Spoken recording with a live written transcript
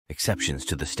Exceptions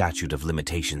to the statute of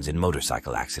limitations in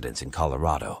motorcycle accidents in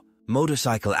Colorado.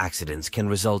 Motorcycle accidents can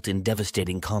result in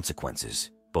devastating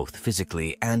consequences, both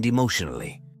physically and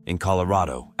emotionally. In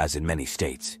Colorado, as in many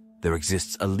states, there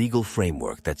exists a legal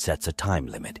framework that sets a time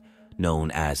limit,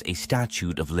 known as a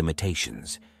statute of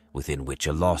limitations, within which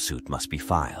a lawsuit must be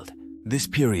filed. This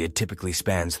period typically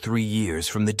spans 3 years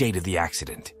from the date of the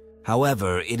accident.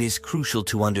 However, it is crucial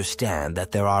to understand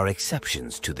that there are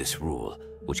exceptions to this rule,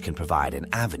 which can provide an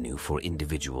avenue for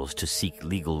individuals to seek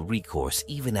legal recourse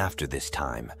even after this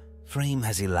time frame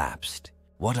has elapsed.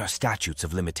 What are statutes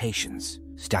of limitations?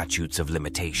 Statutes of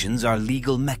limitations are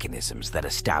legal mechanisms that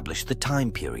establish the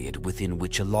time period within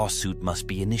which a lawsuit must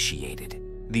be initiated.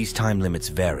 These time limits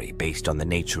vary based on the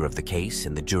nature of the case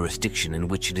and the jurisdiction in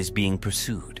which it is being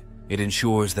pursued. It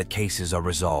ensures that cases are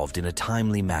resolved in a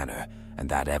timely manner and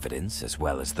that evidence, as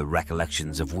well as the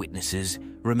recollections of witnesses,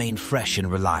 remain fresh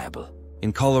and reliable.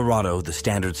 In Colorado, the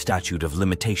standard statute of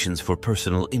limitations for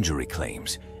personal injury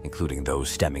claims, including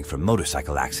those stemming from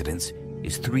motorcycle accidents,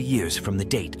 is 3 years from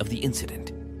the date of the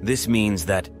incident. This means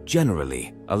that,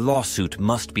 generally, a lawsuit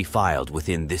must be filed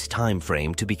within this time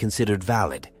frame to be considered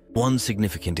valid. One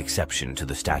significant exception to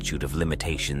the statute of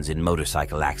limitations in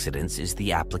motorcycle accidents is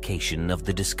the application of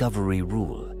the discovery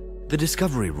rule. The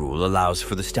discovery rule allows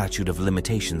for the statute of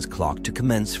limitations clock to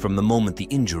commence from the moment the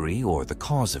injury or the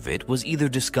cause of it was either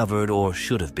discovered or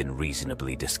should have been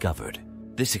reasonably discovered.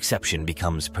 This exception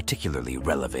becomes particularly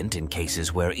relevant in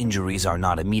cases where injuries are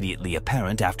not immediately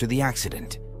apparent after the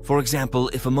accident. For example,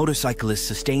 if a motorcyclist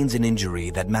sustains an injury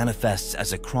that manifests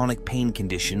as a chronic pain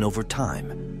condition over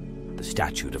time, the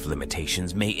statute of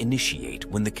limitations may initiate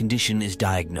when the condition is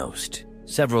diagnosed.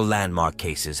 Several landmark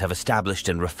cases have established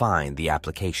and refined the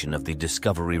application of the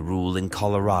discovery rule in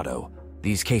Colorado.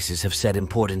 These cases have set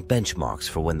important benchmarks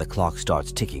for when the clock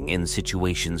starts ticking in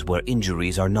situations where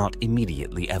injuries are not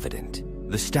immediately evident.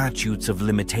 The statutes of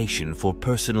limitation for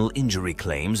personal injury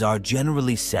claims are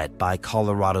generally set by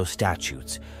Colorado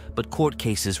statutes, but court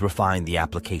cases refine the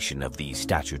application of these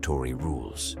statutory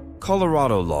rules.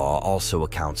 Colorado law also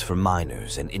accounts for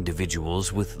minors and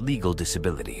individuals with legal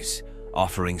disabilities,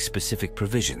 offering specific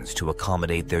provisions to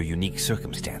accommodate their unique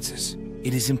circumstances.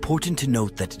 It is important to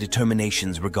note that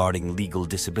determinations regarding legal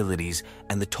disabilities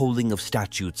and the tolling of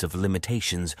statutes of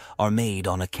limitations are made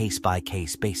on a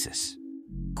case-by-case basis.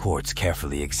 Courts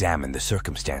carefully examine the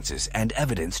circumstances and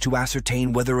evidence to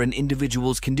ascertain whether an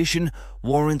individual's condition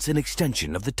warrants an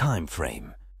extension of the time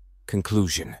frame.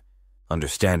 Conclusion: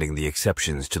 understanding the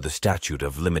exceptions to the statute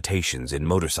of limitations in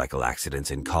motorcycle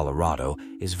accidents in Colorado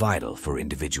is vital for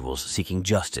individuals seeking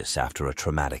justice after a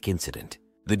traumatic incident.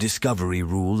 The discovery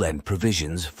rule and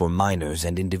provisions for minors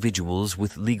and individuals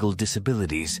with legal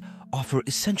disabilities offer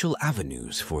essential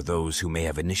avenues for those who may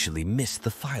have initially missed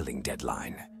the filing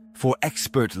deadline. For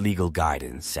expert legal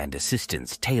guidance and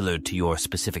assistance tailored to your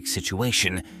specific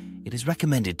situation, it is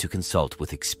recommended to consult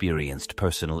with experienced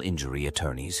personal injury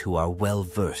attorneys who are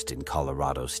well-versed in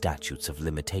Colorado statutes of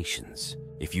limitations.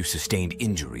 If you sustained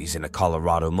injuries in a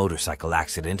Colorado motorcycle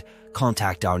accident,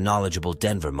 contact our knowledgeable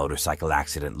Denver motorcycle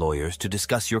accident lawyers to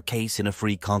discuss your case in a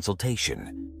free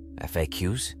consultation.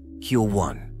 FAQs?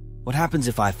 Q1. What happens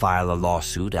if I file a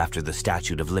lawsuit after the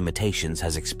statute of limitations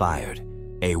has expired?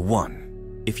 A1.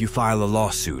 If you file a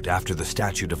lawsuit after the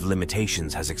statute of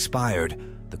limitations has expired,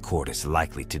 the court is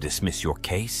likely to dismiss your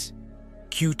case.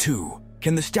 Q2.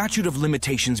 Can the statute of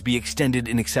limitations be extended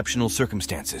in exceptional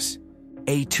circumstances?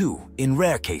 A2. In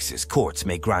rare cases, courts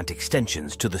may grant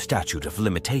extensions to the statute of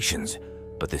limitations,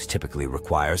 but this typically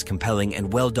requires compelling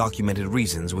and well-documented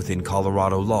reasons within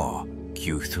Colorado law.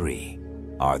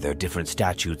 Q3. Are there different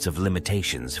statutes of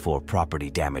limitations for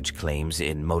property damage claims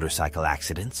in motorcycle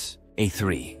accidents?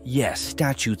 A3. Yes,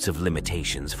 statutes of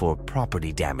limitations for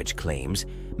property damage claims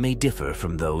may differ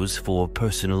from those for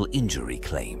personal injury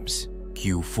claims.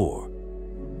 Q4.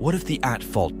 What if the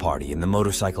at-fault party in the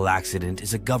motorcycle accident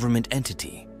is a government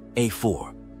entity?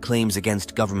 A4. Claims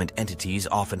against government entities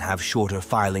often have shorter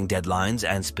filing deadlines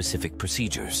and specific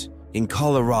procedures. In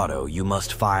Colorado, you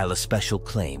must file a special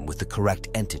claim with the correct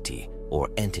entity or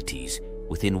entities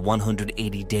within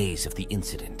 180 days of the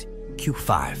incident.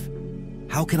 Q5.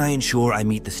 How can I ensure I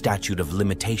meet the statute of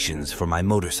limitations for my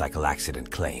motorcycle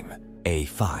accident claim?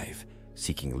 A5.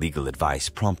 Seeking legal advice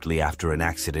promptly after an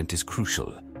accident is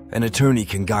crucial. An attorney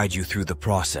can guide you through the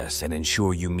process and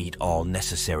ensure you meet all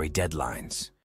necessary deadlines.